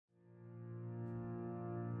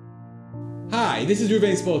Hi, this is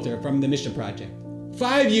Ruvain Spolter from the Mishnah Project.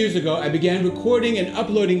 5 years ago, I began recording and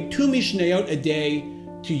uploading 2 Mishnayot a day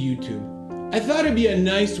to YouTube. I thought it'd be a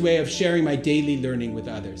nice way of sharing my daily learning with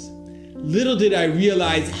others. Little did I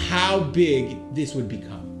realize how big this would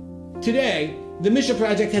become. Today, the Mishnah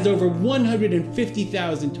Project has over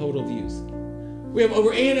 150,000 total views. We have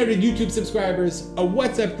over 800 YouTube subscribers, a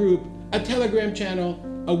WhatsApp group, a Telegram channel,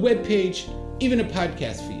 a web page, even a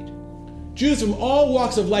podcast feed. Jews from all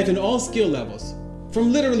walks of life and all skill levels,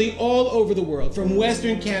 from literally all over the world, from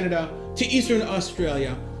Western Canada to Eastern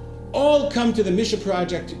Australia, all come to the Mishnah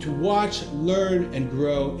Project to watch, learn, and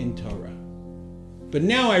grow in Torah. But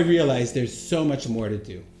now I realize there's so much more to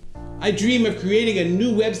do. I dream of creating a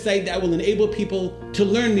new website that will enable people to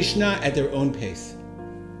learn Mishnah at their own pace.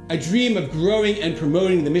 I dream of growing and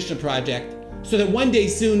promoting the Mishnah Project so that one day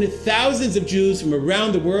soon, thousands of Jews from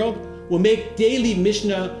around the world will make daily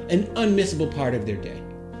Mishnah an unmissable part of their day.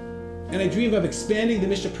 And I dream of expanding the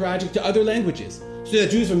Mishnah Project to other languages so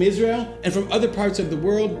that Jews from Israel and from other parts of the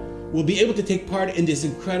world will be able to take part in this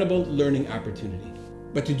incredible learning opportunity.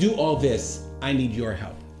 But to do all this, I need your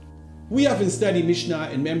help. We often study Mishnah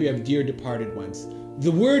in memory of dear departed ones.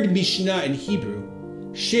 The word Mishnah in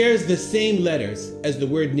Hebrew shares the same letters as the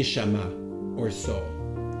word Neshama, or soul.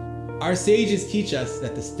 Our sages teach us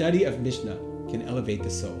that the study of Mishnah can elevate the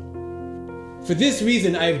soul. For this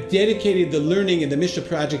reason, I have dedicated the learning in the Mishnah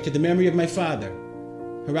Project to the memory of my father,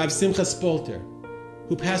 Harav Simcha Spolter,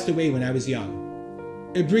 who passed away when I was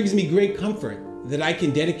young. It brings me great comfort that I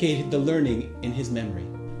can dedicate the learning in his memory.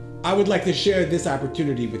 I would like to share this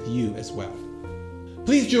opportunity with you as well.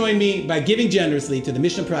 Please join me by giving generously to the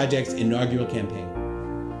Mishnah Project's inaugural campaign.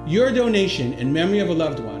 Your donation in memory of a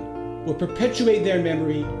loved one will perpetuate their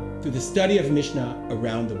memory through the study of Mishnah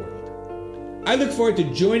around the world. I look forward to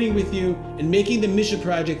joining with you in making the Mishnah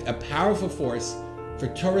Project a powerful force for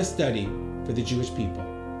Torah study for the Jewish people.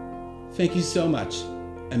 Thank you so much,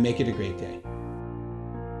 and make it a great day.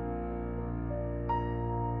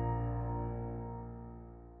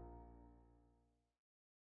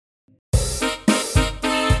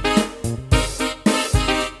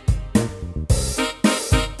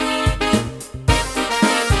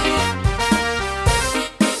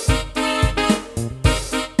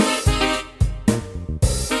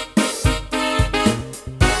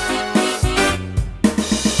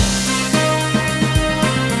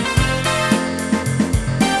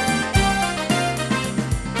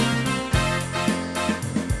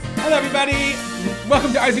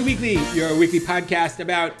 Welcome to RZ Weekly, your weekly podcast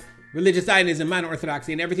about religious Zionism, modern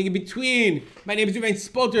Orthodoxy, and everything in between. My name is Ruvain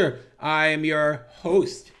Spolter. I am your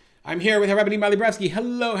host. I'm here with Harabanit Malibrevsky.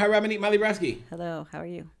 Hello, Harabanit Malibrevsky. Hello, how are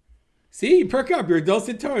you? See, you perk up your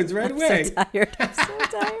dulcet tones right away. I'm so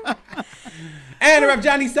tired. And Rav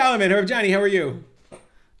Johnny Solomon. Rav Johnny, how are you?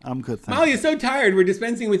 I'm good, thanks. Molly is so tired. We're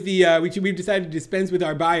dispensing with we've decided to dispense with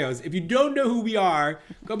our bios. If you don't know who we are,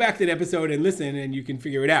 go back to the episode and listen, and you can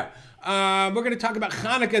figure it out. We're going to talk about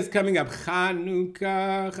Hanukkah's coming up.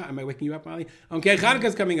 Chanukah. Am I waking you up, Molly? Okay,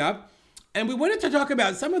 Hanukkah's coming up. And we wanted to talk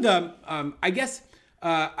about some of the,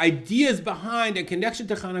 ideas behind and connection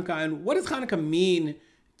to Hanukkah and what does Hanukkah mean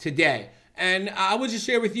today. And I will just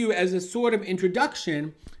share with you as a sort of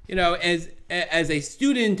introduction, as a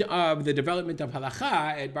student of the development of halakha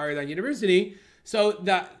at Bar-Ilan University. So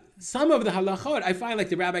some of the halachot, I find like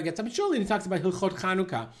the rabbi gets up and he talks about Hilchot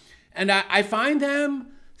Chanukah. And I find them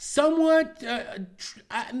somewhat,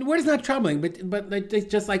 word is not troubling, but like,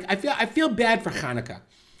 just like, I feel bad for Hanukkah.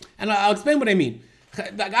 And I'll explain what I mean.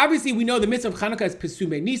 Like, obviously, we know the mitzvah of Hanukkah is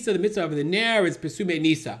Pesumei Nisa, the mitzvah of the Ner is Pesumei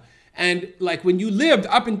Nisa. And like when you lived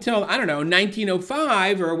up until,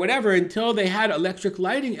 1905 or whatever, until they had electric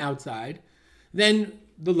lighting outside, then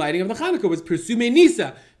the lighting of the Hanukkah was Pesumei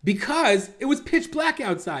Nisa because it was pitch black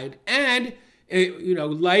outside. And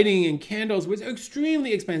lighting and candles was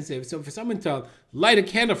extremely expensive. So for someone to light a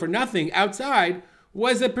candle for nothing outside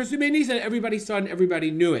was a Pesumei Nisa, and everybody saw it and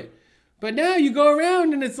everybody knew it. But now you go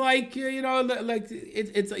around and it's like, it's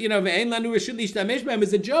Ve'en lanu reshut lishtamesh b'hem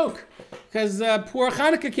is a joke. Because poor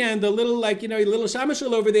Hanukkah candle, little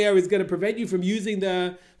shamashal over there is going to prevent you from using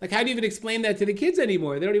how do you even explain that to the kids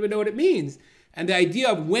anymore? They don't even know what it means. And the idea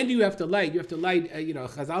of when do you have to light,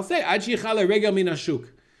 Chazal say, ad sheyichala regel min hashuk.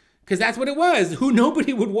 Because that's what it was.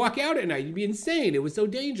 Nobody would walk out at night. You'd be insane. It was so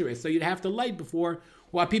dangerous. So you'd have to light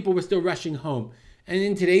while people were still rushing home. And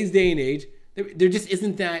in today's day and age, there just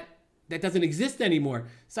isn't that doesn't exist anymore.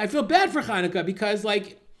 So I feel bad for Hanukkah because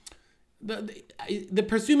the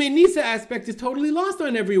Pesumei Nisa aspect is totally lost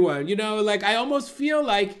on everyone. I almost feel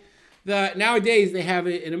like nowadays they have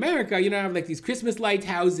it in America, have like these Christmas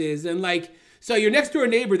lighthouses and like So your next door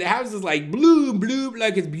neighbor, the house is like blue,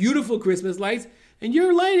 like it's beautiful Christmas lights, and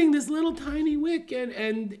you're lighting this little tiny wick,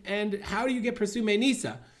 and how do you get Persume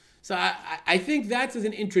Nisa? So I think that's as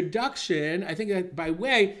an introduction. I think that by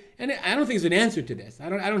way, and I don't think there's an answer to this. I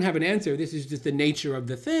don't have an answer. This is just the nature of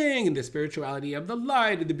the thing and the spirituality of the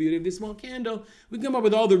light and the beauty of the small candle. We come up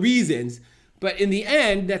with all the reasons, but in the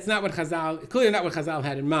end, that's not what clearly not what Chazal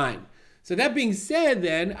had in mind. So that being said,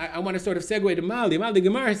 then I want to sort of segue to Maldi. Maldi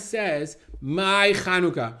Gemara says, "My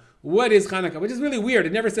Chanukah." What is Chanukah? Which is really weird.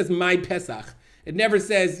 It never says "My Pesach." It never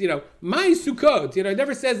says, my Sukkot. It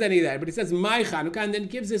never says any of that. But it says my Chanukah, and then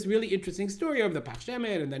gives this really interesting story of the Pach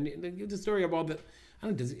Shemet, and then it gives the story of all the,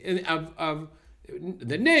 of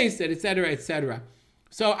the Nes, et cetera.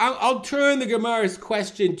 So I'll turn the Gemara's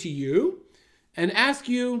question to you and ask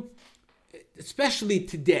you, especially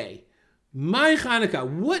today, my Chanukah.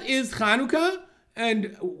 What is Chanukah?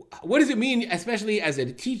 And what does it mean, especially as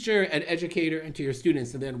a teacher and educator, and to your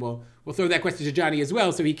students? And then we'll throw that question to Johnny as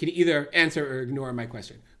well, so he can either answer or ignore my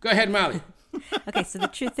question. Go ahead, Molly. Okay, so the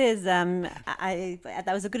truth is, that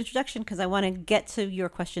was a good introduction because I want to get to your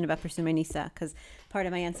question about Persume Nisa, because part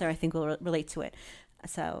of my answer I think will relate to it.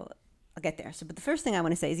 So I'll get there. But the first thing I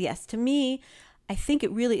want to say is, yes, to me, I think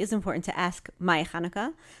it really is important to ask my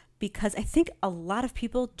Chanukah, because I think a lot of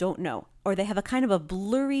people don't know, or they have a kind of a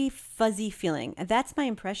blurry, fuzzy feeling. And that's my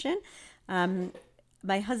impression.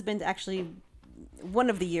 My husband actually,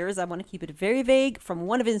 one of the years, I want to keep it very vague, from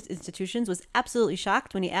one of his institutions, was absolutely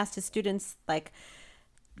shocked when he asked his students, like,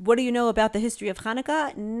 what do you know about the history of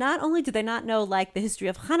Hanukkah? Not only did they not know, like, the history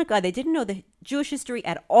of Hanukkah, they didn't know the Jewish history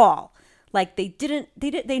at all. Like, they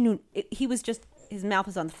knew, he was just, his mouth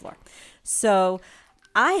was on the floor. So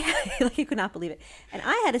you could not believe it. And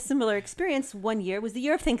I had a similar experience one year. It was the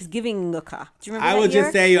year of Thanksgiving Nukkah. Do you remember I that will year?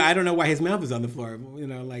 just say, I don't know why his mouth was on the floor. It was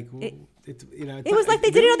like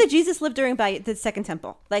they didn't know that Jesus lived during by the Second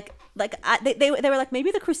Temple. They were like,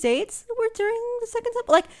 maybe the Crusades were during the Second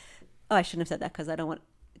Temple. Like, oh, I shouldn't have said that because I don't want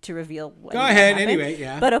to reveal what Go ahead, happened. anyway,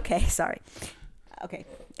 yeah. But okay, sorry. Okay,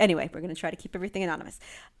 anyway, we're going to try to keep everything anonymous.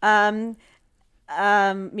 Meaning,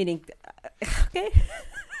 okay,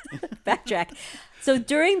 backtrack. So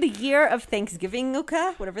during the year of Thanksgiving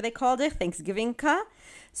Nukkah, whatever they called it, Thanksgiving Ka,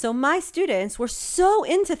 so my students were so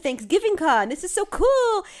into Thanksgiving Ka, and this is so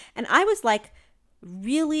cool. And I was like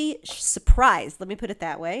really surprised, let me put it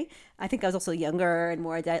that way. I think I was also younger and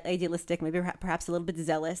more idealistic, maybe perhaps a little bit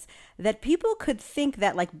zealous, that people could think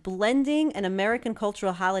that like blending an American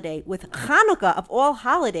cultural holiday with Hanukkah of all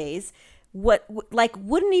holidays,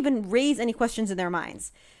 wouldn't even raise any questions in their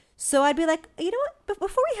minds. So I'd be like, you know what,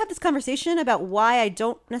 before we have this conversation about why I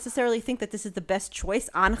don't necessarily think that this is the best choice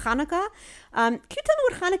on Hanukkah, can you tell me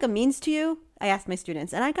what Hanukkah means to you? I asked my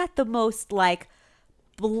students, and I got the most like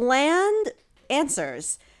bland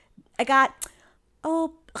answers. I got,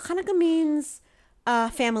 Hanukkah means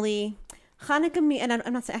family. Hanukkah means, and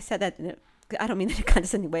I'm not saying I said that, I don't mean that in a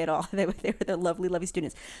condescending way at all. They were the lovely, lovely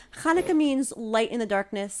students. Hanukkah means light in the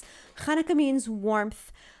darkness. Hanukkah means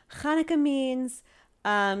warmth. Hanukkah means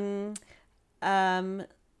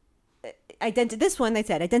this one they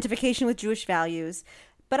said identification with Jewish values.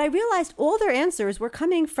 But I realized all their answers were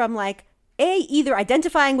coming from like either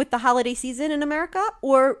identifying with the holiday season in America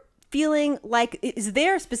or feeling like is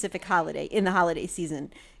their specific holiday in the holiday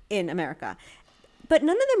season in America. But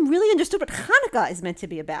none of them really understood what Hanukkah is meant to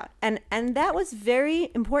be about. And that was very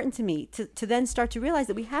important to me to then start to realize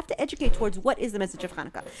that we have to educate towards what is the message of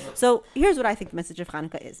Hanukkah. So here's what I think the message of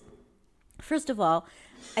Hanukkah is. First of all,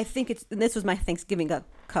 I think and this was my Thanksgiving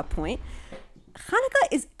Cup point, Hanukkah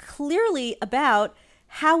is clearly about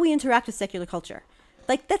how we interact with secular culture.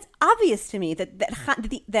 Like, that's obvious to me that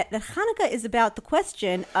Hanukkah is about the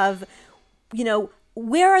question of,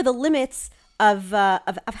 where are the limits of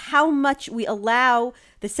how much we allow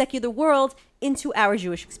the secular world into our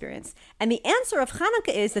Jewish experience. And the answer of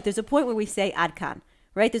Hanukkah is that there's a point where we say Ad Kan,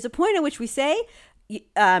 right? There's a point at which we say,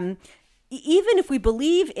 even if we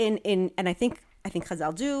believe in and I think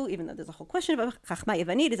Chazal do, even though there's a whole question about Chachma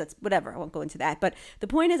Yevanit, that's whatever, I won't go into that. But the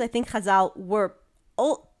point is, I think Chazal were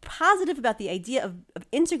all positive about the idea of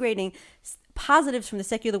integrating positives from the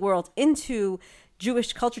secular world into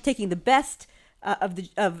Jewish culture, taking the best of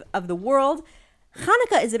the world.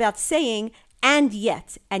 Hanukkah is about saying, and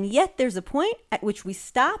yet there's a point at which we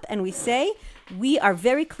stop and we say, we are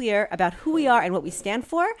very clear about who we are and what we stand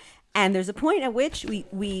for. And there's a point at which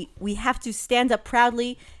we have to stand up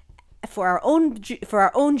proudly for our own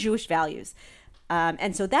Jewish values.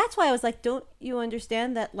 And so that's why I was like, don't you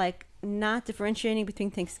understand that like not differentiating between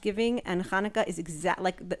Thanksgiving and Hanukkah is exact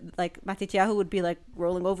like Matityahu would be like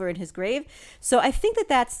rolling over in his grave. So I think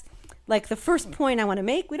that's like the first point I want to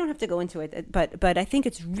make. We don't have to go into it, but I think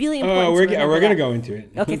it's really important. Oh, we're going to go into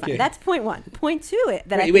it. Okay, fine. That's point one. Point two,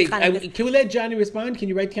 can we let Johnny respond? Can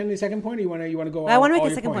you write down the second point, or you want to go? I want to make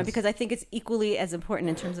the second point because I think it's equally as important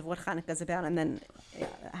in terms of what Hanukkah is about, and then.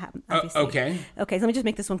 Okay. So let me just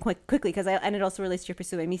make this one quickly because and it also relates to your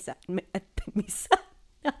Pesumei Misa. Misa.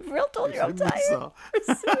 I've real told you I'm tired.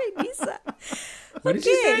 Pesumei Misa. What did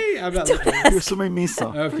you say? I'm not Pesumei Misa.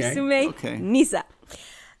 Okay. Pesumei Misa.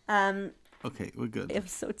 Okay, we're good. I'm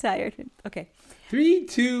so tired. Okay. 3,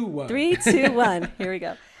 2, 1. 3, 2, 1. Here we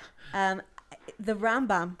go. The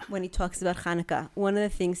Rambam, when he talks about Hanukkah, one of the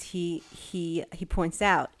things he points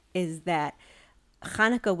out is that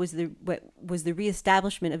Hanukkah was the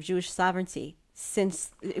reestablishment of Jewish sovereignty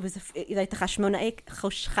since it was like the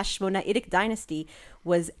Hashmona'itic dynasty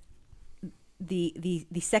was the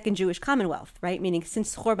second Jewish Commonwealth, right? Meaning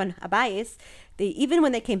since Chorban Habayis, even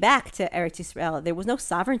when they came back to Eretz Yisrael, there was no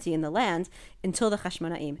sovereignty in the land until the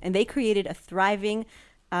Hashmonaim, and they created a thriving,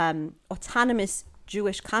 autonomous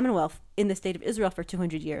Jewish Commonwealth in the state of Israel for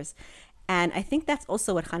 200 years, and I think that's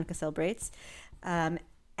also what Hanukkah celebrates, and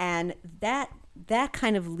that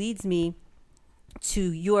kind of leads me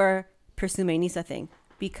to your Pesumei Nisa thing,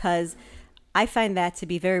 because I find that to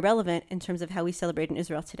be very relevant in terms of how we celebrate in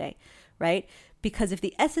Israel today, right? Because if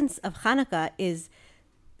the essence of Hanukkah is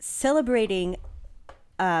celebrating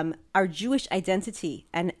our Jewish identity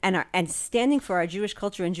and standing for our Jewish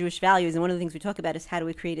culture and Jewish values, and one of the things we talk about is how do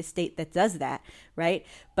we create a state that does that, right?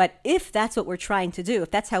 But if that's what we're trying to do,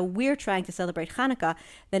 if that's how we're trying to celebrate Hanukkah,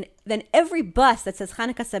 then every bus that says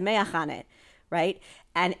Hanukkah Sameach on it, right?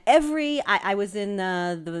 And I was in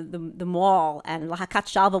the mall, and Lahakat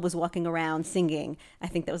Shalva was walking around singing. I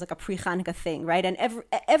think that was like a pre-Hanukkah thing, right? And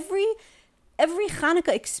every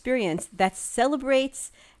Hanukkah experience that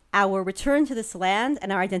celebrates our return to this land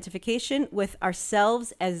and our identification with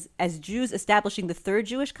ourselves as Jews establishing the third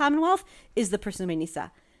Jewish Commonwealth is the Pesumei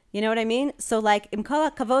Nisa. You know what I mean? So like, im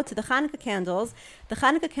kol hakavod to the Hanukkah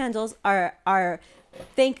candles are,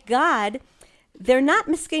 thank God, they're not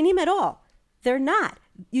miskenim at all. They're not.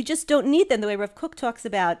 You just don't need them. The way Rav Kook talks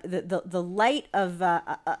about the light of,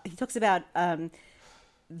 he talks about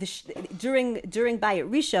during Bayit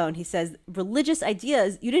Rishon, he says religious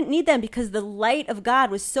ideas, you didn't need them because the light of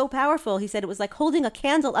God was so powerful. He said it was like holding a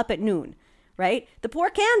candle up at noon, right? The poor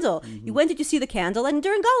candle. Mm-hmm. When did you see the candle? And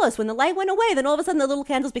during Galus, when the light went away, then all of a sudden the little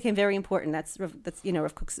candles became very important. That's Rav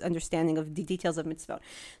Kook's understanding of the details of mitzvot.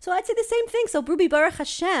 So I'd say the same thing. So Brubi Baruch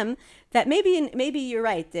Hashem, that maybe you're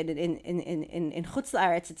right that in Chutz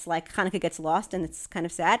La'aretz it's like Hanukkah gets lost and it's kind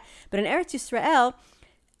of sad, but in Eretz Yisrael,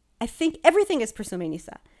 I think everything is Pesumei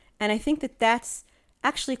Nisa, and I think that that's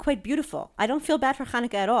actually quite beautiful. I don't feel bad for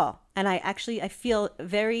Hanukkah at all, and I feel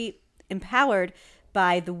very empowered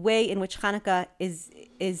by the way in which Hanukkah is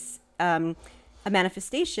a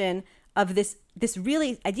manifestation of this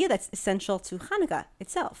really idea that's essential to Hanukkah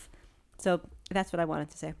itself. So that's what I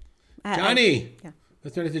wanted to say. Johnny,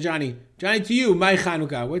 let's turn it to Johnny. Johnny, to you, my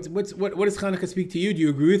Hanukkah. What does Hanukkah speak to you? Do you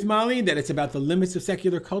agree with Molly that it's about the limits of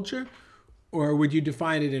secular culture, or would you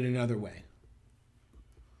define it in another way?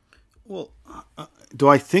 Well, do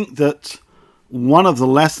I think that one of the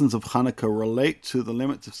lessons of Hanukkah relate to the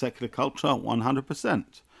limits of secular culture?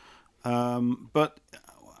 100%. But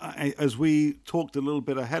as we talked a little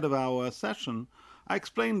bit ahead of our session, I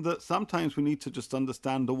explained that sometimes we need to just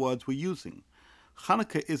understand the words we're using.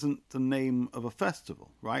 Hanukkah isn't the name of a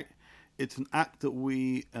festival, right? It's an act that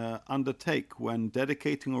we undertake when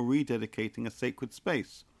dedicating or rededicating a sacred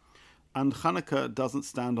space. And Hanukkah doesn't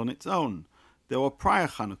stand on its own. There were prior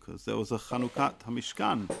Chanukkahs. There was a Chanukkat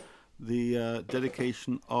HaMishkan, the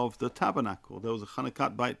dedication of the tabernacle. There was a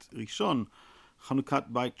Chanukkat Beit Rishon,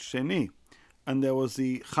 Chanukkat Beit Sheni. And there was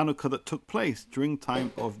the Chanukah that took place during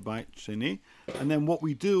time of Beit Sheni. And then what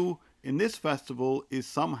we do in this festival is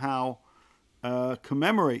somehow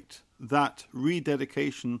commemorate that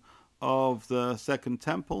rededication of the second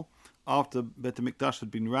temple after Beit HaMikdash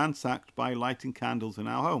had been ransacked by lighting candles in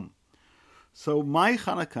our home. So my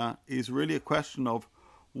Hanukkah is really a question of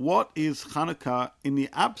what is Hanukkah in the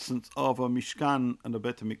absence of a Mishkan and a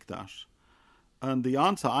Beit HaMikdash? And the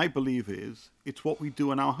answer, I believe, is it's what we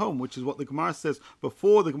do in our home, which is what the Gemara says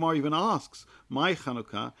before the Gemara even asks, my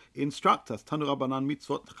Hanukkah, instruct us, Tanu Rabbanan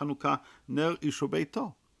mitzvot Hanukkah ner ishu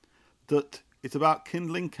beito, that it's about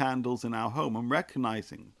kindling candles in our home and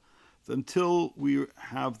recognizing that until we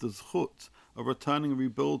have the zchut of returning and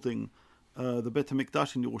rebuilding the Beit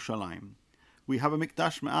HaMikdash in Yerushalayim, we have a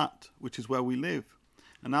Mikdash Me'at, which is where we live.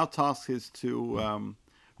 And our task is to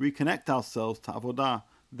reconnect ourselves to Avodah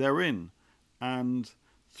therein. And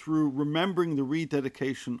through remembering the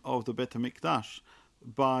rededication of the Beit HaMikdash,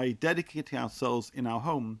 by dedicating ourselves in our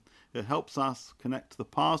home, it helps us connect to the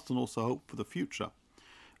past and also hope for the future.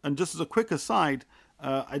 And just as a quick aside,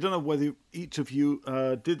 I don't know whether each of you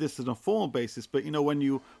did this on a formal basis, but when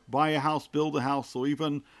you buy a house, build a house, or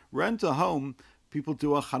even rent a home, people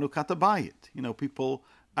do a Chanukat Bayit. People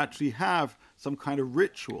actually have some kind of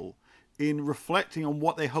ritual in reflecting on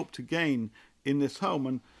what they hope to gain in this home.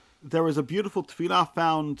 And there is a beautiful tefillah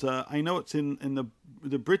found, I know it's in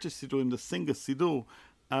the British Siddur, in the Singer Siddur,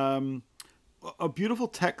 a beautiful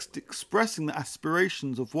text expressing the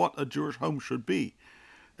aspirations of what a Jewish home should be.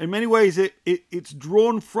 In many ways, it's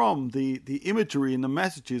drawn from the imagery and the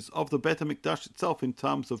messages of the Beit HaMikdash itself in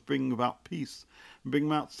terms of bringing about peace, bringing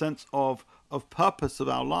about sense of purpose of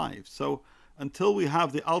our lives. So until we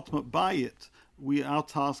have the ultimate bayit, our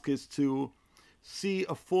task is to see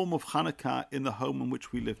a form of Hanukkah in the home in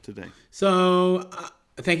which we live today. So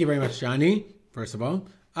thank you very much, Johnny, first of all.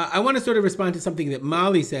 I want to sort of respond to something that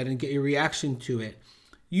Molly said and get your reaction to it.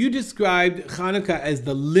 You described Hanukkah as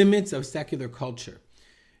the limits of secular culture.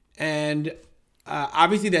 And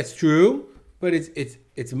obviously that's true, but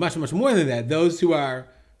it's much, much more than that. Those who are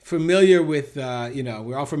familiar with,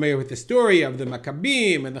 we're all familiar with the story of the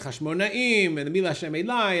Maccabim and the Hashmonaim and the Mila Shem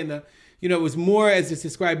Elai, and it was more, as it's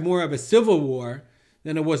described, more of a civil war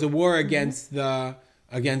than it was a war against the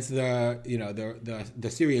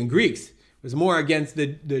Syrian Greeks. It was more against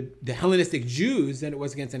the Hellenistic Jews than it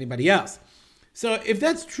was against anybody else. So if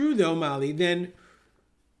that's true, though, Molly, then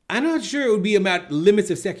I'm not sure it would be about limits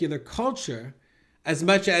of secular culture as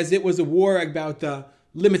much as it was a war about the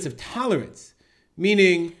limits of tolerance.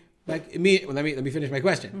 Meaning, let me finish my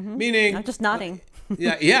question. Mm-hmm. Meaning, I'm just nodding.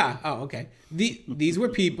 Yeah. Oh, okay. These were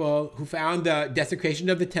people who found the desecration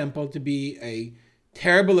of the temple to be a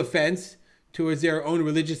terrible offense towards their own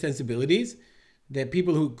religious sensibilities. They're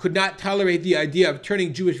people who could not tolerate the idea of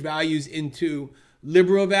turning Jewish values into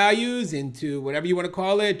liberal values, into whatever you want to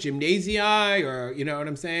call it, gymnasia, or you know what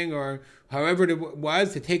I'm saying, or however it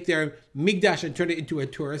was, to take their Mikdash and turn it into a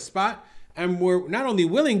tourist spot, and were not only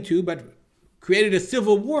willing to, but created a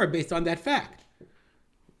civil war based on that fact.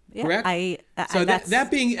 Yeah, correct? So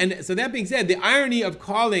that being said, the irony of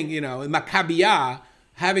calling, Maccabiyah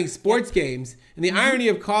having sports games, and the irony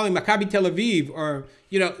of calling Maccabi Tel Aviv, or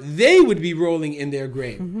they would be rolling in their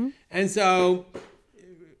grave. Mm-hmm. And so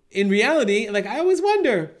in reality, I always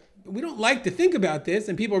wonder, we don't like to think about this,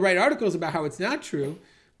 and people write articles about how it's not true,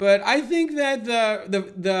 but I think that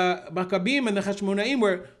the Maccabim and the Hashmonaim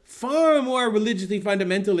were far more religiously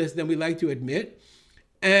fundamentalist than we like to admit.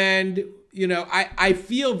 And, I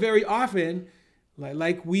feel very often,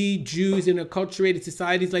 like we Jews in acculturated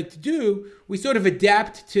societies like to do, we sort of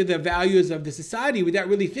adapt to the values of the society without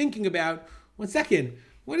really thinking about, one second,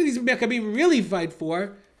 what do these Maccabim really fight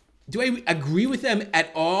for? Do I agree with them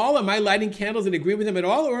at all? Am I lighting candles and agree with them at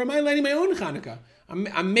all? Or am I lighting my own Hanukkah?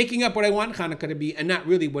 I'm making up what I want Hanukkah to be and not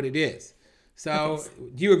really what it is. So,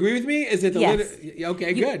 do you agree with me? Is it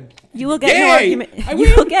okay? Good. You will get no argument.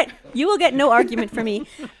 You will get no argument from me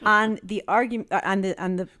on the argument on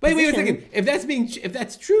the. Wait a second. If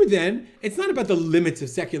that's true, then it's not about the limits of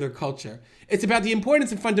secular culture. It's about the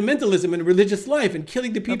importance of fundamentalism in religious life and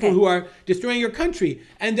killing the people who are destroying your country.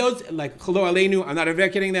 And those like Cholo Aleinu, I'm not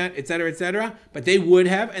advocating that, et cetera, but they would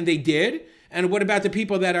have, and they did. And what about the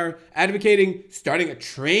people that are advocating starting a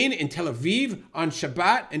train in Tel Aviv on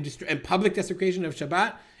Shabbat and public desecration of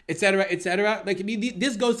Shabbat, et cetera, et cetera?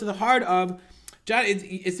 This goes to the heart of, John,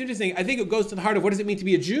 it's interesting. I think it goes to the heart of what does it mean to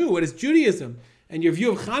be a Jew? What is Judaism? And your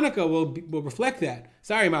view of Hanukkah will reflect that.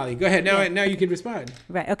 Sorry, Molly. Go ahead. Now you can respond.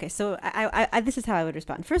 Right. Okay. So I this is how I would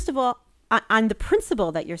respond. First of all, on the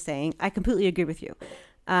principle that you're saying, I completely agree with you.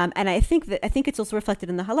 And I think it's also reflected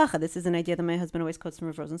in the halacha. This is an idea that my husband always quotes from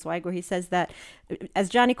Rav Rosenzweig, where he says that, as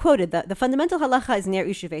Johnny quoted, the fundamental halacha is Ner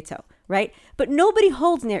Ishuv Eito, right? But nobody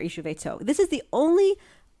holds Ner Ishuv Eito. This is the only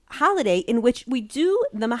holiday in which we do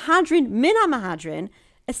the Mahadrin, Min HaMahadrin,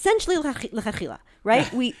 essentially l'chachila,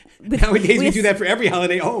 right? Nowadays we do that for every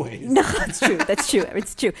holiday always. No, that's true.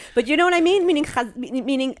 It's true. But you know what I mean?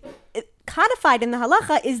 Meaning codified in the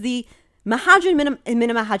halacha is the Mahadrin min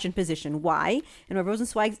Mahadrin position. Why? And Rav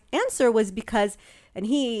Rosenzweig's answer was because, and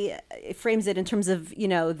he frames it in terms of,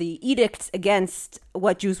 the edicts against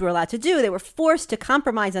what Jews were allowed to do. They were forced to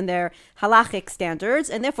compromise on their halachic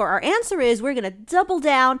standards. And therefore our answer is we're going to double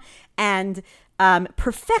down and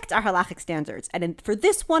perfect our halachic standards. And for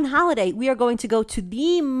this one holiday, we are going to go to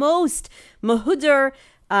the most mahudar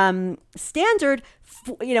standard,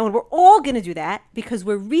 and we're all going to do that because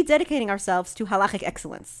we're rededicating ourselves to halachic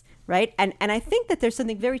excellence. Right? And I think that there's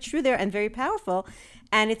something very true there and very powerful.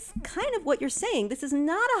 And it's kind of what you're saying. This is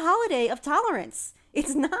not a holiday of tolerance.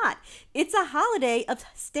 It's not. It's a holiday of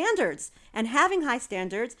standards and having high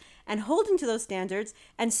standards and holding to those standards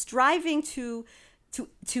and striving to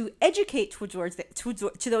educate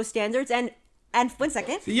to those standards and 1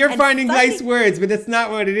 second. So you're finding nice words, but that's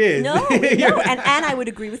not what it is. No. And I would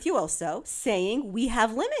agree with you also, saying we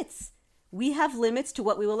have limits. We have limits to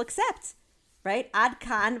what we will accept, right? Ad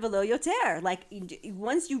kan velo yoter. Like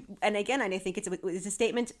once you, and again, I think it's a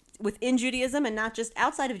statement within Judaism and not just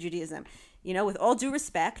outside of Judaism. You know, with all due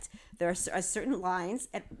respect, there are certain lines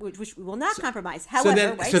at which we will not compromise.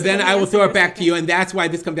 However, so then I will throw it back to you, and that's why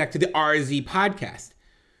this comes back to the RZ podcast.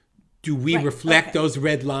 Do we reflect those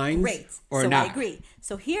red lines or not? I agree.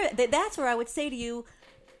 So here, that's where I would say to you,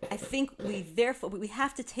 I think we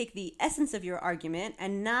have to take the essence of your argument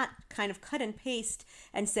and not kind of cut and paste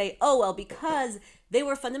and say, oh, well, because they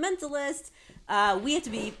were fundamentalists, we have to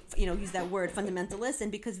be, use that word fundamentalist,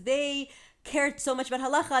 and because they cared so much about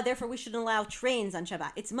halacha, therefore we shouldn't allow trains on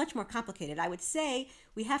Shabbat. It's much more complicated. I would say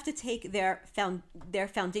we have to take their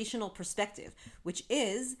foundational perspective, which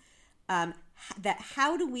is that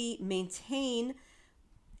how do we maintain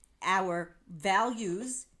our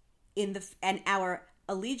values and our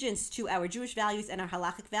allegiance to our Jewish values and our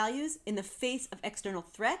halachic values in the face of external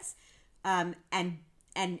threats, and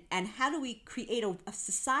how do we create a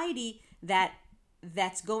society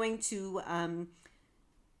that's going to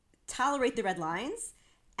tolerate the red lines,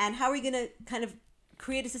 and how are we going to kind of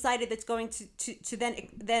create a society that's going to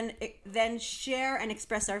then share and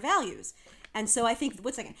express our values. And so I think,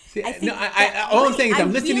 one second. All I'm saying is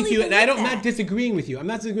I'm listening to you, and I'm not disagreeing with you. I'm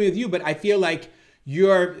not disagreeing with you, but I feel like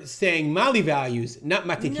you're saying Mali values, not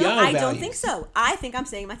Matityahu values. No, I don't think so. I think I'm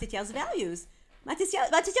saying Matityahu's values.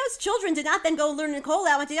 Matityahu's children did not then go learn in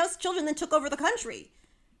Kollel. Matityahu's children then took over the country,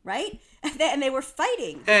 right? And they were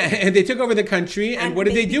fighting. And they took over the country, and what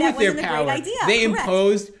did they do with their power? They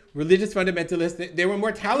imposed religious fundamentalists. They were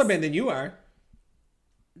more Taliban than you are.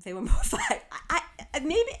 They were more...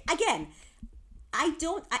 maybe, again...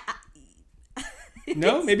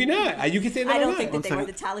 No, maybe not. You can say that. I don't think that they were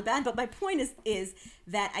the Taliban, but my point is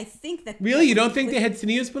that I think that... Really? You don't think they had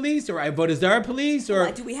Tznius police or Avodah Zarah police?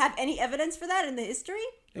 Or do we have any evidence for that in the history?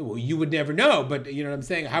 Well, you would never know, but you know what I'm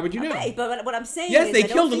saying? How would you know? Okay, but what I'm saying is... Yes, they I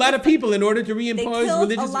killed a lot of people in order to reimpose religious...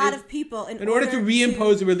 They killed a lot of people in order to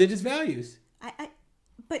reimpose religious values.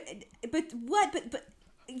 But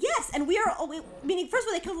yes, and we are meaning. First of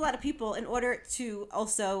all, they killed a lot of people in order to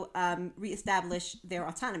also reestablish their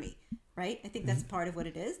autonomy, right? I think that's part of what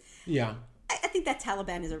it is. Yeah. I think that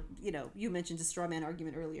Taliban is you mentioned a straw man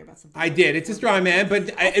argument earlier about something. I did. It's a straw man,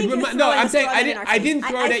 but I'm saying I didn't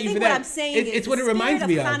throw it at you for that. What I'm saying it's what it reminds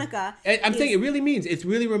me of. I'm saying it really means it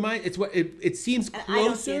seems closer. I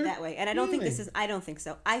don't see it that way, and I don't think this is. I don't think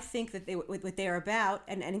so. I think that what they are about,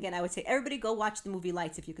 and again, I would say everybody go watch the movie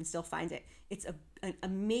Lights if you can still find it. It's an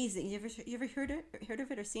amazing. You ever heard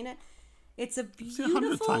of it or seen it? It's a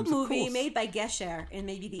beautiful movie made by Gesher in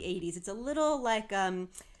maybe the 80s. It's a little like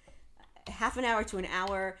half an hour to an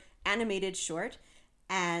hour animated short,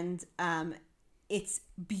 and it's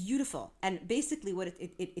beautiful. And basically what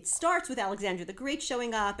it starts with Alexander the Great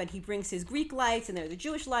showing up, and he brings his Greek lights and they're the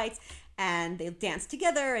Jewish lights, and they dance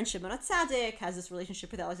together, and Shimon HaTzadik has this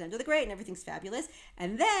relationship with Alexander the Great, and everything's fabulous.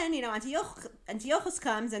 And then Antiochus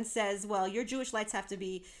comes and says, well, your Jewish lights have to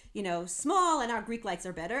be small and our Greek lights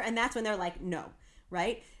are better. And that's when they're like, no,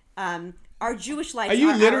 right? Our Jewish lights. Are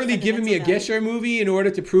you literally giving me a Gesher movie in order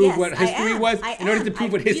to prove what history was? In order to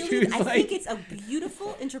prove what history is like? I think it's a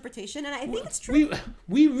beautiful interpretation, and I think it's true.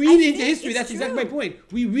 We read into history. That's exactly my point.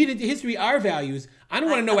 We read into history our values. I don't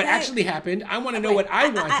want to know what actually happened. I want to know what I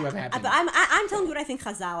want to have happened. But I'm telling you what I think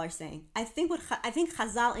Chazal are saying. I think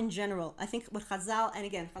Chazal in general. I think what Chazal, and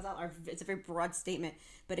again, Chazal it's a very broad statement.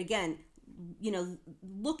 But again,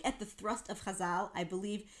 look at the thrust of Chazal. I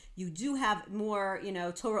believe you do have more,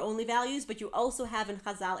 Torah only values, but you also have in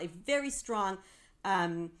Chazal a very strong,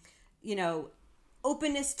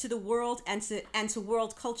 openness to the world and to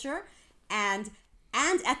world culture, and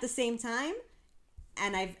at the same time,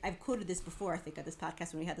 and I've quoted this before, I think, at this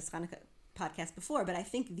podcast when we had this Hanukkah podcast before, but I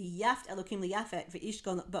think the Yaft Elokim liyafet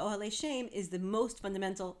ve'ishkol ba'ohalei shem is the most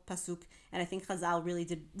fundamental pasuk, and I think Chazal really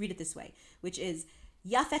did read it this way, which is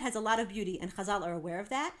Yafet has a lot of beauty, and Chazal are aware of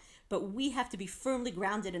that, but we have to be firmly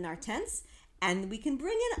grounded in our tents, and we can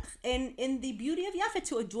bring in the beauty of Yafet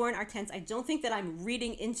to adorn our tents. I don't think that I'm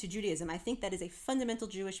reading into Judaism. I think that is a fundamental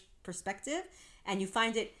Jewish perspective, and you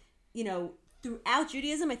find it, throughout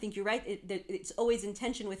Judaism. I think you're right. It's always in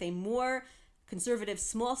tension with a more conservative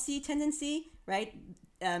small c tendency, right?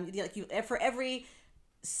 For every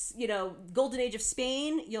golden age of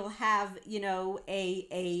Spain, you'll have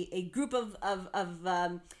a group of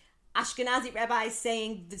Ashkenazi rabbis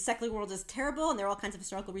saying the secular world is terrible, and there are all kinds of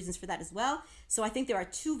historical reasons for that as well. So I think there are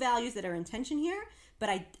two values that are in tension here. But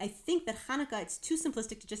I think that Hanukkah, it's too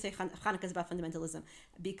simplistic to just say Hanukkah is about fundamentalism.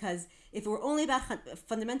 Because if it were only about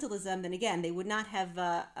fundamentalism, then again, they would not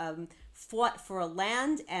have fought for a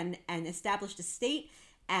land and established a state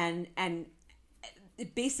and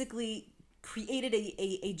it basically created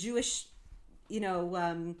a Jewish,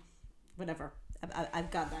 whatever. I've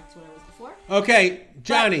gone back to what I was before. Okay,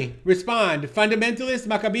 Johnny, respond. Fundamentalists,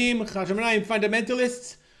 Maccabim, Chashmonaim,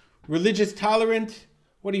 fundamentalists, religious tolerant.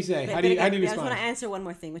 What do you say? How do you respond? I just want to answer one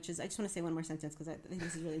more thing, which is I just want to say one more sentence because I think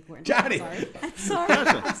this is really important. Johnny. I'm sorry.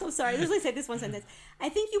 I'm so sorry. Let's just say this one sentence. I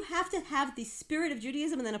think you have to have the spirit of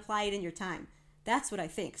Judaism and then apply it in your time. That's what I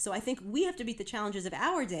think. So I think we have to meet the challenges of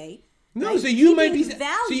our day. No, so you might be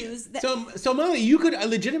values. So Molly, you could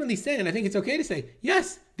legitimately say, and I think it's okay to say,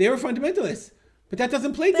 yes, they were fundamentalists, but that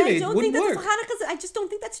doesn't play today. It wouldn't work. I just don't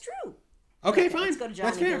think that's true. Okay, fine. Let's go to Johnny.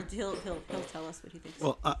 That's fair. He'll tell us what he thinks.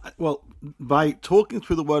 Well, by talking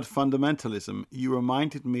through the word fundamentalism, you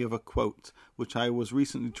reminded me of a quote which I was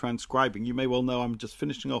recently transcribing. You may well know I'm just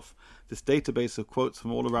finishing off this database of quotes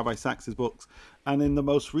from all of Rabbi Sachs's books. And in the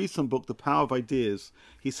most recent book, The Power of Ideas,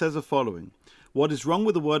 he says the following. What is wrong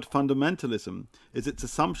with the word fundamentalism is its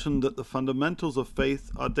assumption that the fundamentals of faith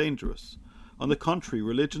are dangerous. On the contrary,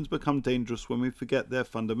 religions become dangerous when we forget their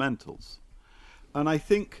fundamentals. And I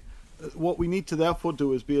think what we need to therefore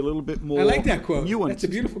do is be a little bit more. I like that quote. Nuanced. That's a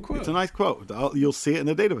beautiful quote. It's a nice quote. You'll see it in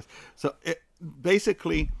the database. So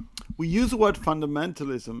basically, we use the word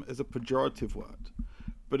fundamentalism as a pejorative word,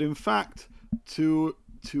 but in fact, to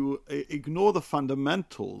ignore the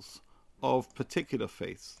fundamentals of particular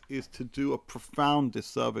faiths is to do a profound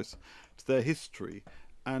disservice to their history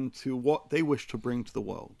and to what they wish to bring to the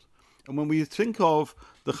world. And when we think of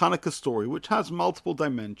the Hanukkah story, which has multiple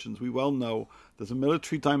dimensions, we well know there's a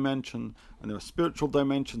military dimension, and there are spiritual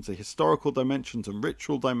dimensions, there are historical dimensions, and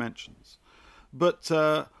ritual dimensions. But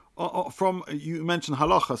you mentioned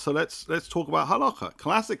halacha, so let's talk about halacha.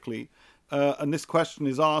 Classically, and this question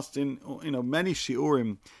is asked in many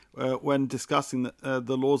shiurim when discussing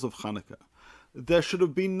the laws of Hanukkah. There should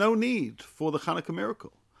have been no need for the Hanukkah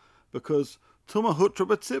miracle, because Tumah Hutra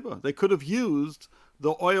B'tzibah, they could have used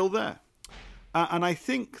the oil there. And I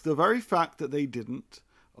think the very fact that they didn't,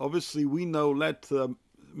 obviously we know led to the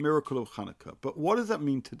miracle of Hanukkah. But what does that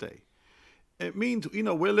mean today? It means,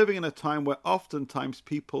 we're living in a time where oftentimes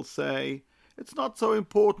people say, it's not so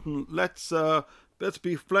important, let's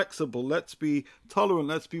be flexible, let's be tolerant,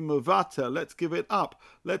 let's be mevater, let's give it up,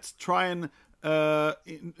 let's try and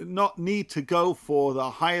not need to go for the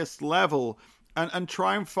highest level and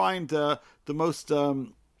try and find the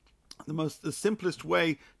simplest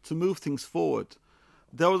way to move things forward.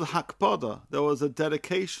 There was a hakpada, there was a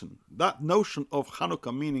dedication. That notion of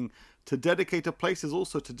Hanukkah, meaning to dedicate a place, is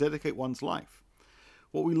also to dedicate one's life.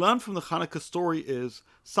 What we learn from the Hanukkah story is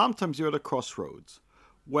sometimes you're at a crossroads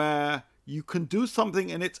where you can do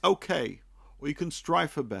something and it's okay, or you can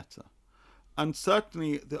strive for better. And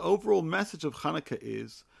certainly the overall message of Hanukkah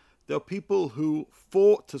is there are people who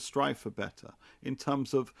fought to strive for better in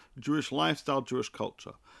terms of Jewish lifestyle, Jewish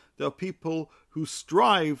culture. There are people who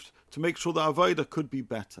strived to make sure that Avodah could be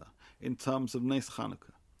better in terms of Nes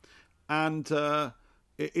Hanukkah. And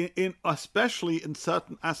especially in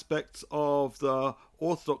certain aspects of the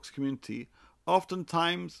Orthodox community,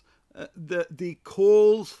 oftentimes the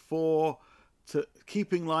calls for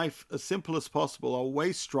keeping life as simple as possible are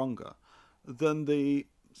way stronger than the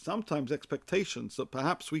sometimes expectations that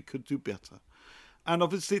perhaps we could do better. And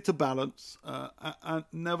obviously it's a balance. And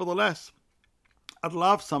nevertheless, I'd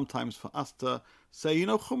love sometimes for us to say,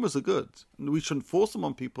 chumras are good. And we shouldn't force them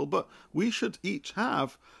on people, but we should each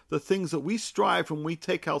have the things that we strive and we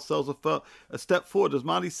take ourselves a step forward. As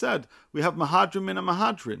Mali said, we have Mahadrim in a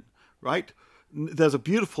Mahadrin, right? There's a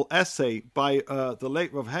beautiful essay by the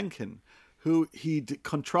late Rav Henkin, who he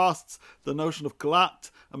contrasts the notion of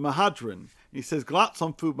Glat and Mahadrin. He says Glat's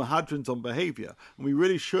on food, Mahadrin's on behavior. And we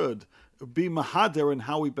really should be Mahadir in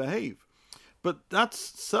how we behave. But that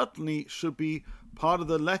certainly should be part of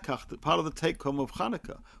the lekach, part of the take-home of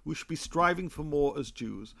Hanukkah. We should be striving for more as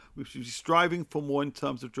Jews. We should be striving for more in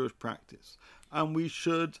terms of Jewish practice. And we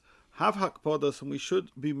should have hakpadas, and we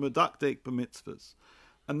should be medakdek b'mitzvahs.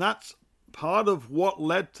 And that's part of what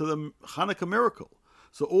led to the Hanukkah miracle.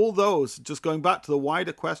 So all those, just going back to the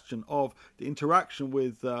wider question of the interaction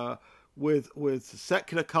with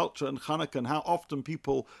secular culture and Hanukkah and how often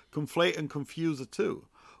people conflate and confuse the two.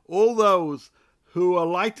 All those who are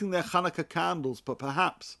lighting their Hanukkah candles, but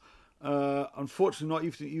perhaps, unfortunately,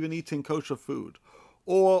 not even eating kosher food.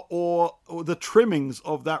 or the trimmings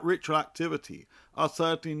of that ritual activity are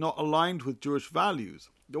certainly not aligned with Jewish values.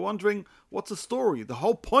 You're wondering, what's the story? The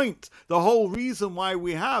whole point, the whole reason why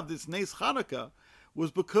we have this Nes Hanukkah was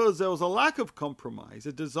because there was a lack of compromise,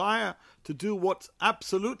 a desire to do what's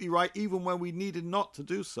absolutely right even when we needed not to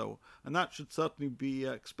do so. And that should certainly be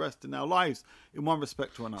expressed in our lives in one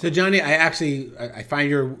respect or another. So Johnny, I find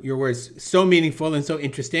your words so meaningful and so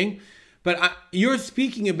interesting. But you're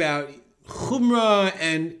speaking about chumrah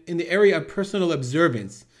and in the area of personal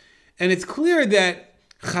observance. And it's clear that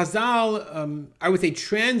Chazal, I would say,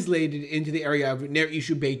 translated into the area of Ner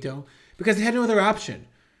Ishu Beito because they had no other option.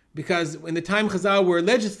 Because in the time Chazal were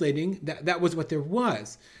legislating, that was what there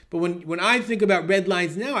was. But when I think about red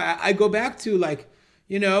lines now, I go back to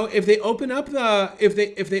if they open up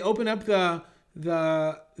the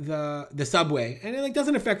subway, and it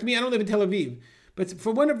doesn't affect me. I don't live in Tel Aviv. But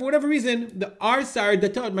for whatever reason, our Sar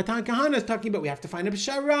Datot, Matan Kahana, is talking about we have to find a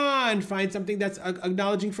B'shara and find something that's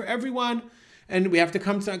acknowledging for everyone. And we have to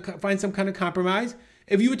find some kind of compromise.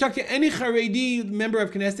 If you would talk to any Haredi member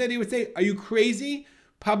of Knesset, he would say, are you crazy?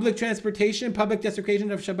 Public transportation, public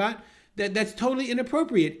desecration of Shabbat, that's totally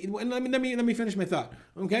inappropriate. Let me finish my thought,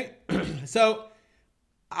 okay? So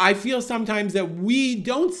I feel sometimes that we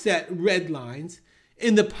don't set red lines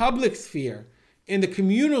in the public sphere, in the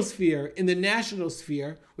communal sphere, in the national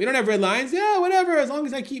sphere. We don't have red lines. Yeah, whatever, as long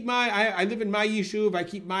as I keep I live in my yishuv, I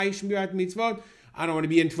keep my shmirat mitzvot, I don't want to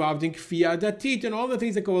be involved in kfiyah datit and all the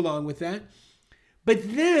things that go along with that.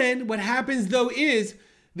 But then what happens though is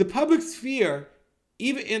the public sphere,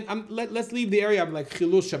 even in let's leave the area of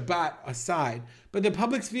Chilul Shabbat aside, but the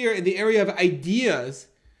public sphere in the area of ideas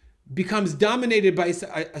becomes dominated by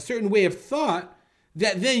a certain way of thought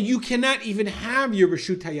that then you cannot even have your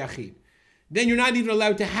Reshut HaYachid. Then you're not even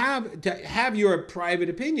allowed to have your private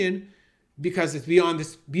opinion because it's beyond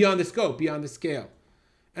the scope, beyond the scale.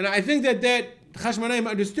 And I think that Chashmonaim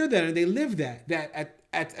understood that and they lived that. That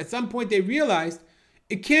at some point they realized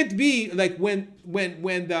it can't be like when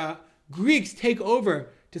the Greeks take over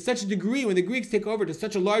to such a degree, when the Greeks take over to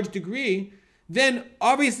such a large degree, then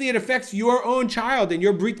obviously it affects your own child and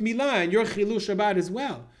your Brit Milah and your Chilul Shabbat as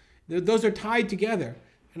well. Those are tied together.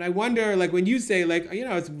 And I wonder, when you say,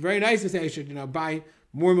 it's very nice to say I should, buy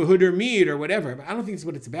more Mehuder meat or whatever, but I don't think that's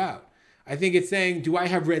what it's about. I think it's saying, do I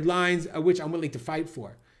have red lines which I'm willing to fight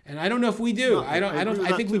for? And I don't know if we do. No,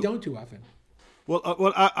 I think we don't too often.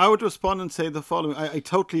 Well, I would respond and say the following. I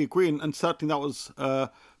totally agree, and certainly that was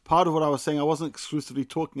part of what I was saying. I wasn't exclusively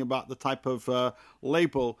talking about the type of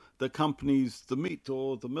label that accompanies the meat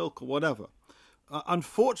or the milk or whatever.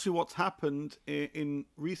 Unfortunately, what's happened in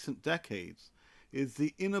recent decades is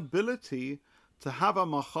the inability to have a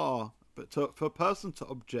machar, for a person to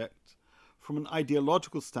object from an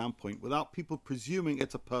ideological standpoint without people presuming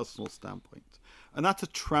it's a personal standpoint. And that's a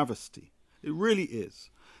travesty. It really is.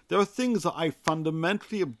 There are things that I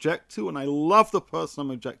fundamentally object to, and I love the person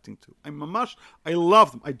I'm objecting to. I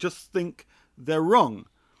love them. I just think they're wrong.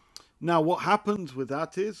 Now, what happens with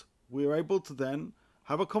that is we're able to then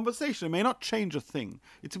have a conversation. It may not change a thing.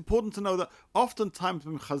 It's important to know that oftentimes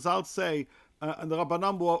when Chazal say, and the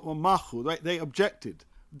Rabbanan were machu, they objected.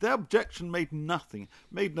 Their objection made nothing,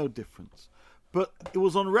 made no difference. But it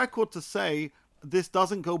was on record to say, this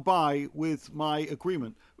doesn't go by with my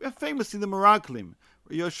agreement. We have famously the Meraglim,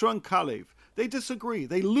 Yoshua and Kalev. They disagree.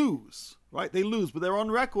 They lose, right? They lose, but they're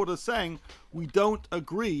on record as saying, we don't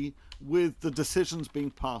agree with the decisions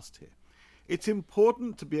being passed here. It's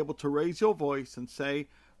important to be able to raise your voice and say,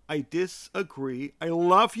 I disagree. I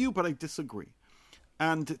love you, but I disagree.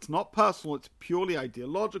 And it's not personal. It's purely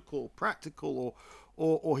ideological, practical,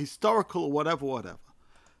 or historical, or whatever.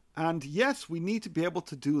 And yes, we need to be able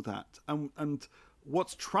to do that. And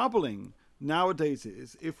what's troubling nowadays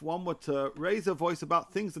is if one were to raise a voice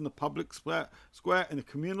about things in the public square, in the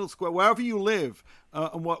communal square, wherever you live,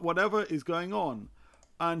 and whatever is going on,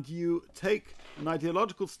 and you take an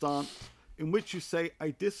ideological stance in which you say,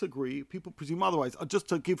 I disagree, people presume otherwise. Just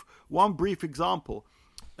to give one brief example,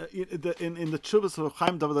 in the Tshuvas of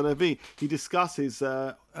Chaim David HaLevi, he discusses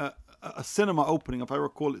a cinema opening, if I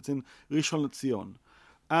recall, it's in Rishon LeZion.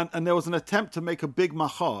 And there was an attempt to make a big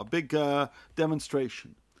machar, a big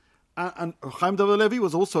demonstration. And Chaim David HaLevi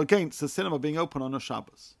was also against the cinema being open on a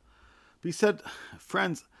Shabbos. But he said,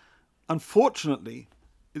 friends, unfortunately,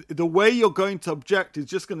 the way you're going to object is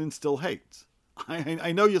just going to instill hate.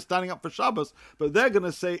 I know you're standing up for Shabbos, but they're going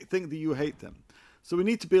to think that you hate them. So we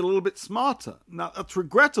need to be a little bit smarter. Now, that's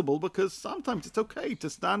regrettable because sometimes it's okay to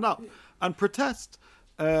stand up and protest.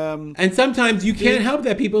 And sometimes you can't help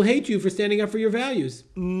that people hate you for standing up for your values.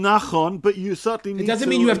 Nachon, but you certainly need It doesn't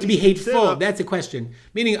mean you have to be hateful. That's a question.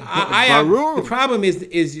 Meaning, the problem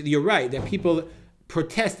is you're right, that people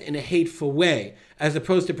protest in a hateful way as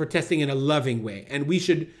opposed to protesting in a loving way. And we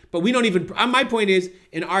should, but we don't even, my point is,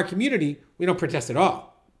 in our community, we don't protest at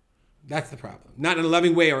all. That's the problem. Not in a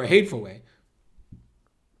loving way or a hateful way.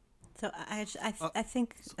 So I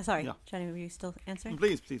think, sorry, yeah. Johnny, were you still answering?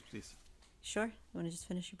 Please. Sure. You want to just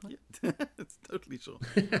finish your point? Yeah. It's totally sure.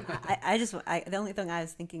 The only thing I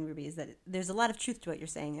was thinking, Ruby, is that there's a lot of truth to what you're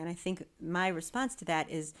saying. And I think my response to that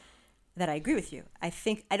is that I agree with you. I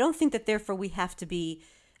don't think that therefore we have to be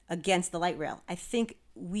against the light rail. I think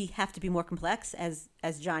we have to be more complex, as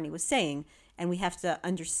Johnny was saying, and we have to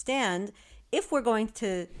understand if we're going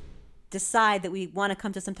to decide that we want to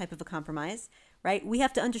come to some type of a compromise, right? We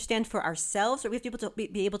have to understand for ourselves, or we have to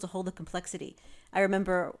be able to hold the complexity. I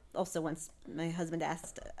remember also once my husband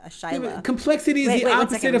asked Shaila. Complexity is the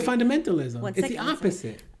opposite of fundamentalism. It's the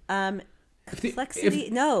opposite. Complexity,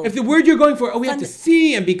 If the word you're going for, we have to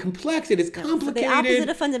see and be complex, it is complicated. So the opposite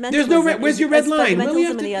of fundamentalism. There's no where's your red line? Fundamentalism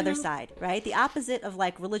on the other side, right? The opposite of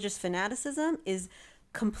like religious fanaticism is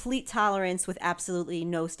complete tolerance with absolutely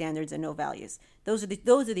no standards and no values. Those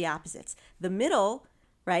are the opposites. The middle,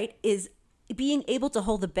 right, is being able to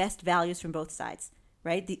hold the best values from both sides,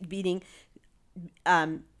 right?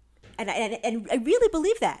 And I really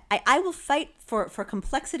believe that. I will fight for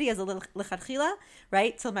complexity as a lechatchila,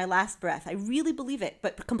 right, till my last breath. I really believe it.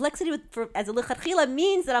 But complexity as a lechatchila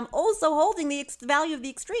means that I'm also holding the value of the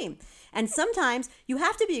extreme. And sometimes you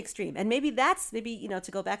have to be extreme. And maybe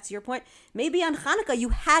to go back to your point, maybe on Hanukkah you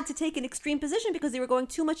had to take an extreme position because they were going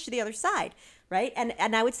too much to the other side, right?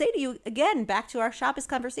 And I would say to you, again, back to our Shabbos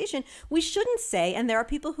conversation, we shouldn't say, and there are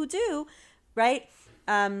people who do, right?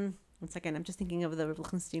 One second, I'm just thinking of the Rav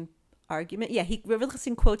Lichtenstein argument. Yeah, Rav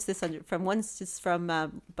Lichtenstein quotes this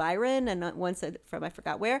from Byron and once from I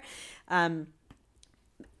forgot where. I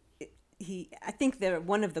think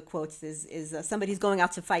one of the quotes is somebody's going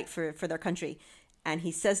out to fight for their country, and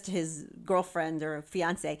he says to his girlfriend or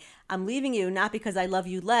fiance, "I'm leaving you not because I love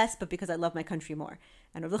you less, but because I love my country more."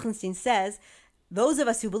 And Rav Lichtenstein says, those of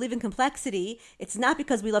us who believe in complexity, it's not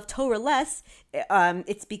because we love Torah less,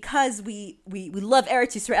 it's because we love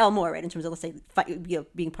Eretz Yisrael more, right? In terms of, let's say,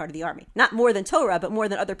 being part of the army. Not more than Torah, but more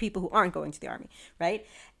than other people who aren't going to the army, right?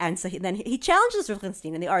 And so then he challenges Rav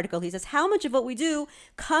Lichtenstein in the article. He says, how much of what we do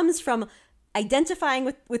comes from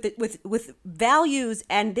identifying with values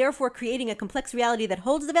and therefore creating a complex reality that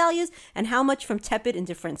holds the values, and how much from tepid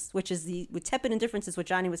indifference, with tepid indifference is what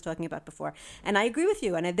Johnny was talking about before. And I agree with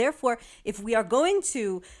you. And therefore, if we are going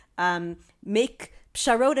to make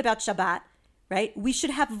psharot about Shabbat, right, we should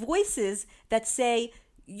have voices that say,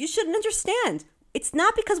 you shouldn't understand. It's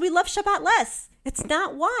not because we love Shabbat less. It's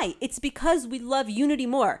not why. It's because we love unity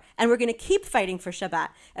more, and we're going to keep fighting for Shabbat.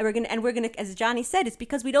 And we're going to, as Johnny said, it's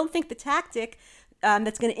because we don't think the tactic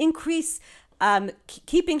that's going to increase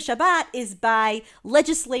keeping Shabbat is by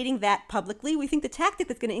legislating that publicly. We think the tactic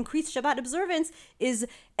that's going to increase Shabbat observance is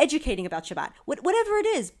educating about Shabbat, whatever it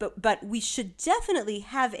is. But we should definitely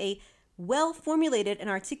have a well-formulated and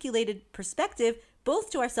articulated perspective, both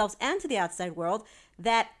to ourselves and to the outside world,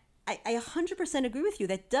 that I 100% agree with you,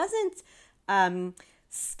 that doesn't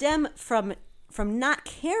stem from not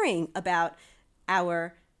caring about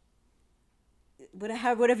our,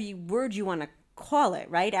 whatever word you want to call it,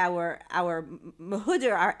 right? Our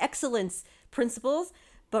mahuder, our excellence principles,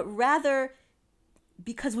 but rather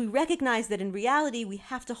because we recognize that in reality we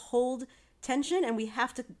have to hold tension and we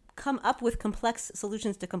have to come up with complex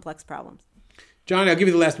solutions to complex problems. John, I'll give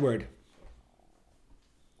you the last word.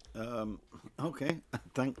 Okay,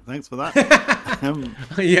 thanks for that.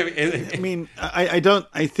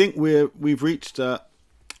 I think we've reached a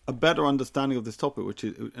better understanding of this topic, which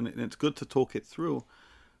is, and it's good to talk it through.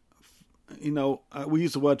 We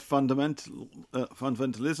use the word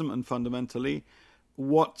fundamentalism and fundamentally.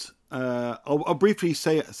 I'll briefly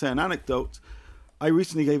say an anecdote. I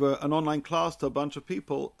recently gave an online class to a bunch of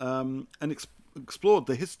people and explored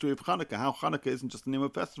the history of Hanukkah, how Hanukkah isn't just the name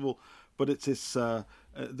of a festival, but it's this the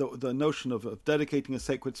notion of dedicating a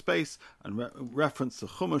sacred space and reference to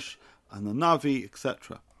Chumash and the Navi,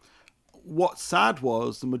 etc. What's sad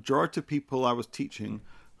was the majority of people I was teaching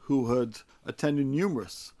who had attended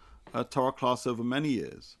numerous Torah classes over many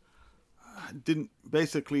years it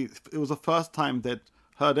was the first time they'd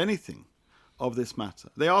heard anything of this matter.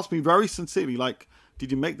 They asked me very sincerely, like,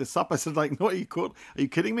 did you make this up? I said, like, no, are you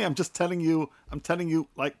kidding me? I'm telling you,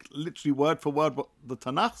 like, literally word for word what the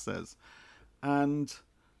Tanakh says. And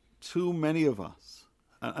too many of us,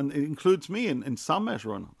 and it includes me in some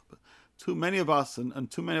measure or another, but too many of us,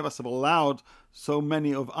 and too many of us have allowed so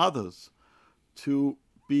many of others to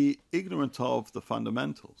be ignorant of the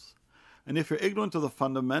fundamentals. And if you're ignorant of the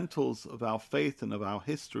fundamentals of our faith and of our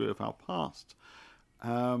history, of our past,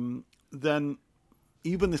 then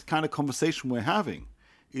even this kind of conversation we're having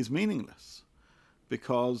is meaningless.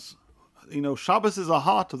 Because, Shabbos is the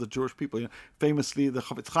heart of the Jewish people. Famously, the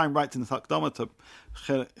Chafetz Chaim writes in the Hakdama to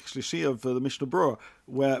Shlishi of the Mishnah Berurah,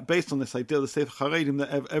 where based on this idea of the Sefer Charedim,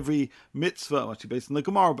 that every mitzvah, actually based on the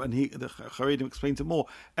Gemara, and the Charedim explains it more,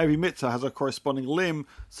 every mitzvah has a corresponding limb.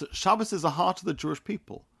 So Shabbos is the heart of the Jewish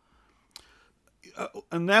people.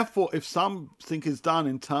 And therefore, if something is done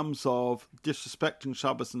in terms of disrespecting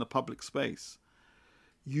Shabbos in the public space,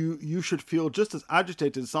 you should feel just as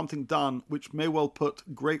agitated as something done which may well put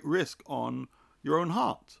great risk on your own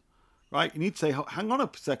heart, right? You need to say, hang on a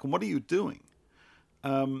second, what are you doing?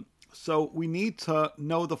 So we need to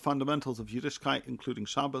know the fundamentals of Yiddishkeit, including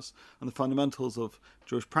Shabbos, and the fundamentals of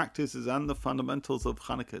Jewish practices, and the fundamentals of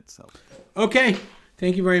Hanukkah itself. Okay,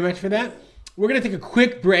 thank you very much for that. We're going to take a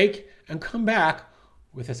quick break and come back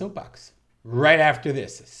with a soapbox right after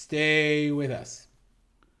this. Stay with us.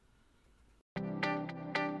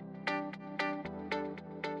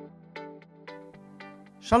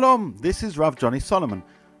 Shalom, this is Rav Johnny Solomon,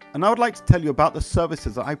 and I would like to tell you about the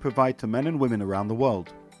services that I provide to men and women around the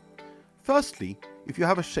world. Firstly, if you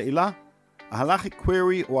have a she'elah, a halachic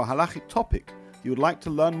query, or a halachic topic you would like to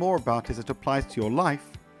learn more about as it applies to your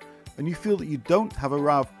life, and you feel that you don't have a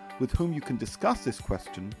Rav with whom you can discuss this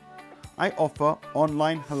question, I offer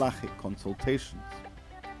online halachic consultations.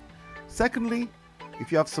 Secondly,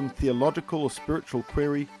 if you have some theological or spiritual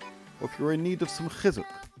query, or if you're in need of some chizuk,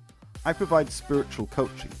 I provide spiritual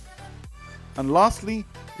coaching. And lastly,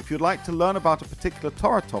 if you'd like to learn about a particular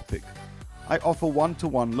Torah topic, I offer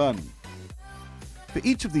one-to-one learning. For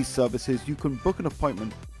each of these services, you can book an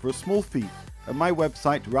appointment for a small fee at my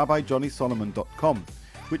website, rabbijohnnysolomon.com,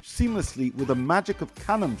 which seamlessly, with the magic of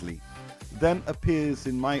Calendly, then appears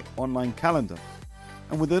in my online calendar.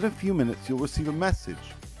 And within a few minutes, you'll receive a message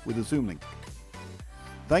with a Zoom link.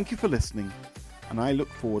 Thank you for listening, and I look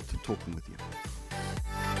forward to talking with you.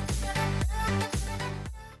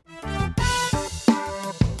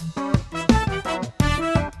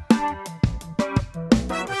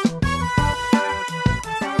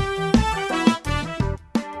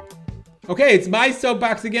 Okay, it's my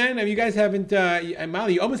soapbox again. You guys haven't,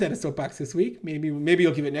 Molly, you almost had a soapbox this week. Maybe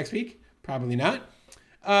you'll give it next week. Probably not.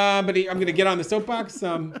 But I'm going to get on the soapbox.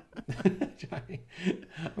 I'm going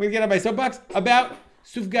to get on my soapbox about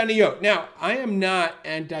sufganiyot. Now, I am not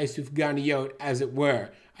anti-sufganiyot, as it were.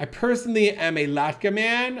 I personally am a latke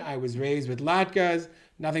man. I was raised with latkas.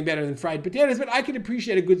 Nothing better than fried potatoes, but I can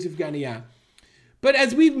appreciate a good sufganiyah. But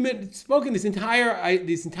as we've spoken this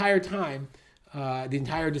entire time, the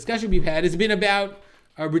entire discussion we've had has been about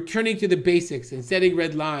returning to the basics and setting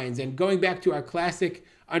red lines and going back to our classic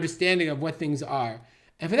understanding of what things are.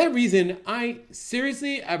 And for that reason, I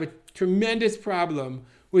seriously have a tremendous problem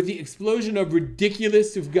with the explosion of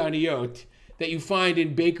ridiculous sufganiyot that you find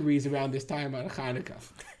in bakeries around this time on Hanukkah.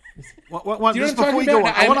 Just before you go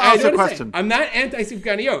on, I want to ask a question. I'm not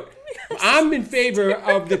anti-sufganiyot. I'm in favor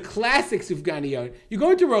of the classic sufganiyot. You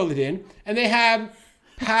go into Roll It In, and they have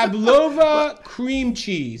Pavlova cream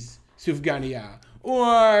cheese sufganiyah.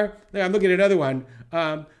 Or, I'm looking at another one,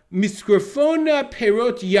 Miskrofona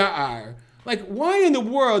Perot Ya'ar. Like, why in the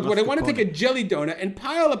world would I want to take a jelly donut and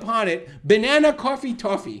pile upon it banana coffee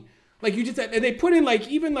toffee? Like, you just, and they put in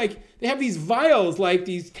they have these vials, like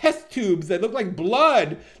these test tubes that look like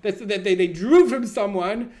blood that they drew from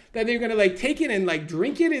someone that they're going to take it and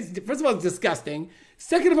drink it. First of all, it's disgusting.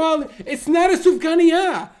 Second of all, it's not a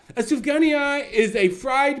sufganiyah. A sufganiyah is a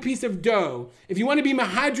fried piece of dough. If you want to be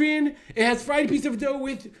mahadrin, it has fried piece of dough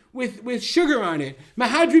with sugar on it.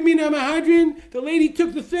 Mahadrin mina mahadrin, the lady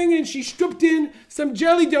took the thing and she stripped in some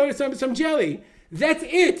jelly dough, some jelly. That's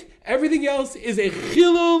it. Everything else is a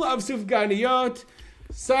chilul of sufganiyot.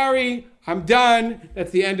 Sorry, I'm done.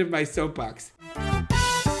 That's the end of my soapbox.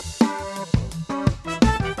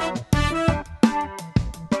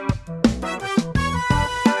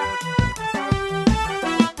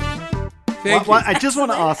 Thank you. I just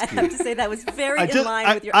want to ask you. I have to say that was very in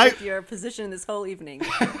line with your position this whole evening.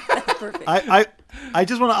 That's perfect. I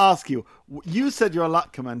just want to ask you. You said you're a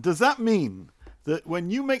latke man. Does that mean that when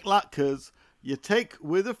you make latkes, you take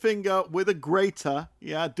with a finger, with a grater,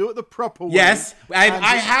 do it the proper way? Yes, I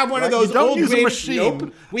have one of those old graters.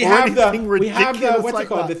 Nope. We have the what's it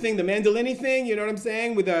called? The thing, the mandolini thing. You know what I'm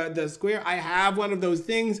saying? With the square. I have one of those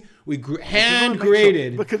things. We hand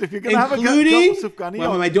grated. Sure, because if you're gonna have a sufganiyot,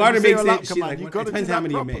 well, my daughter makes it. It depends how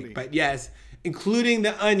many you make. But yes, including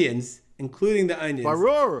the onions including the onions.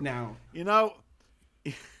 Barur. Now, You know,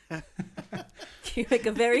 You make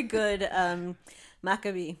a very good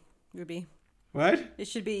Maccabi, Ruby. what? It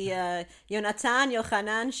should be Yonatan,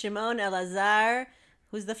 Yochanan, Shimon, Elazar.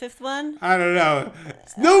 Who's the fifth one? I don't know.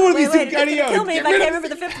 No one will be Wait, it's gonna Sufganiyot. kill me if Get I rid can't of- remember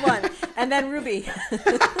the fifth one. And then Ruby.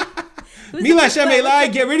 Who's Mila the fifth Shem one?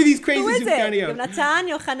 Elai, get rid of these crazy Who is it? Sufganiyot. Yonatan,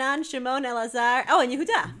 Yochanan, Shimon, Elazar. Oh, and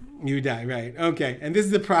Yehuda. You die, right? Okay, and this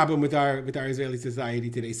is the problem with our Israeli society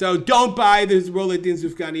today. So don't buy this Roladin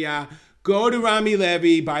Sufganiya. Go to Rami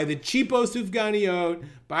Levy, buy the cheapo Sufganiyot,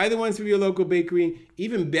 buy the ones from your local bakery.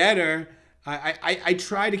 Even better, I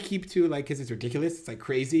try to keep to, like, because it's ridiculous. It's like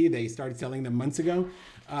crazy. They started selling them months ago.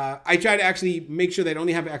 I try to actually make sure they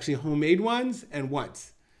only have actually homemade ones and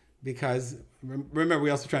once, because remember,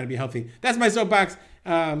 we also try to be healthy. That's my soapbox.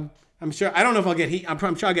 I'm sure, I don't know if I'll get heat. I'm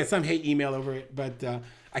sure I'll get some hate email over it, but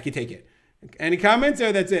I can take it. Any comments,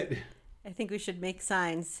 or that's it? I think we should make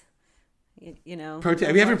signs. You know.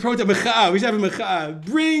 Protest. We have a protest. We should have a mecha.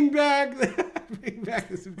 Bring back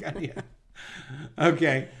the Sufganiya.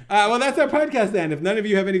 Okay. Well, that's our podcast then. If none of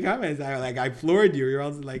you have any comments, I floored you. You're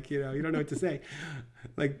all like, you don't know what to say.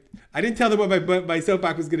 Like, I didn't tell them what my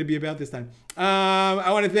soapbox was going to be about this time.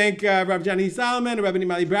 I want to thank Rav Johnny Solomon and Rabbi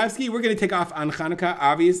Mali Bravsky. We're going to take off on Hanukkah,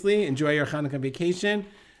 obviously. Enjoy your Hanukkah vacation.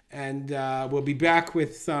 And we'll be back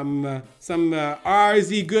with some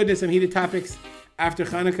RZ goodness, some heated topics after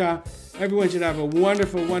Hanukkah. Everyone should have a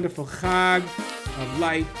wonderful, wonderful Chag of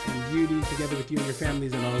light and beauty together with you and your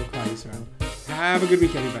families and all of Klal Yisrael. Have a good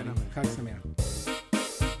week, everybody. Chag Sameach.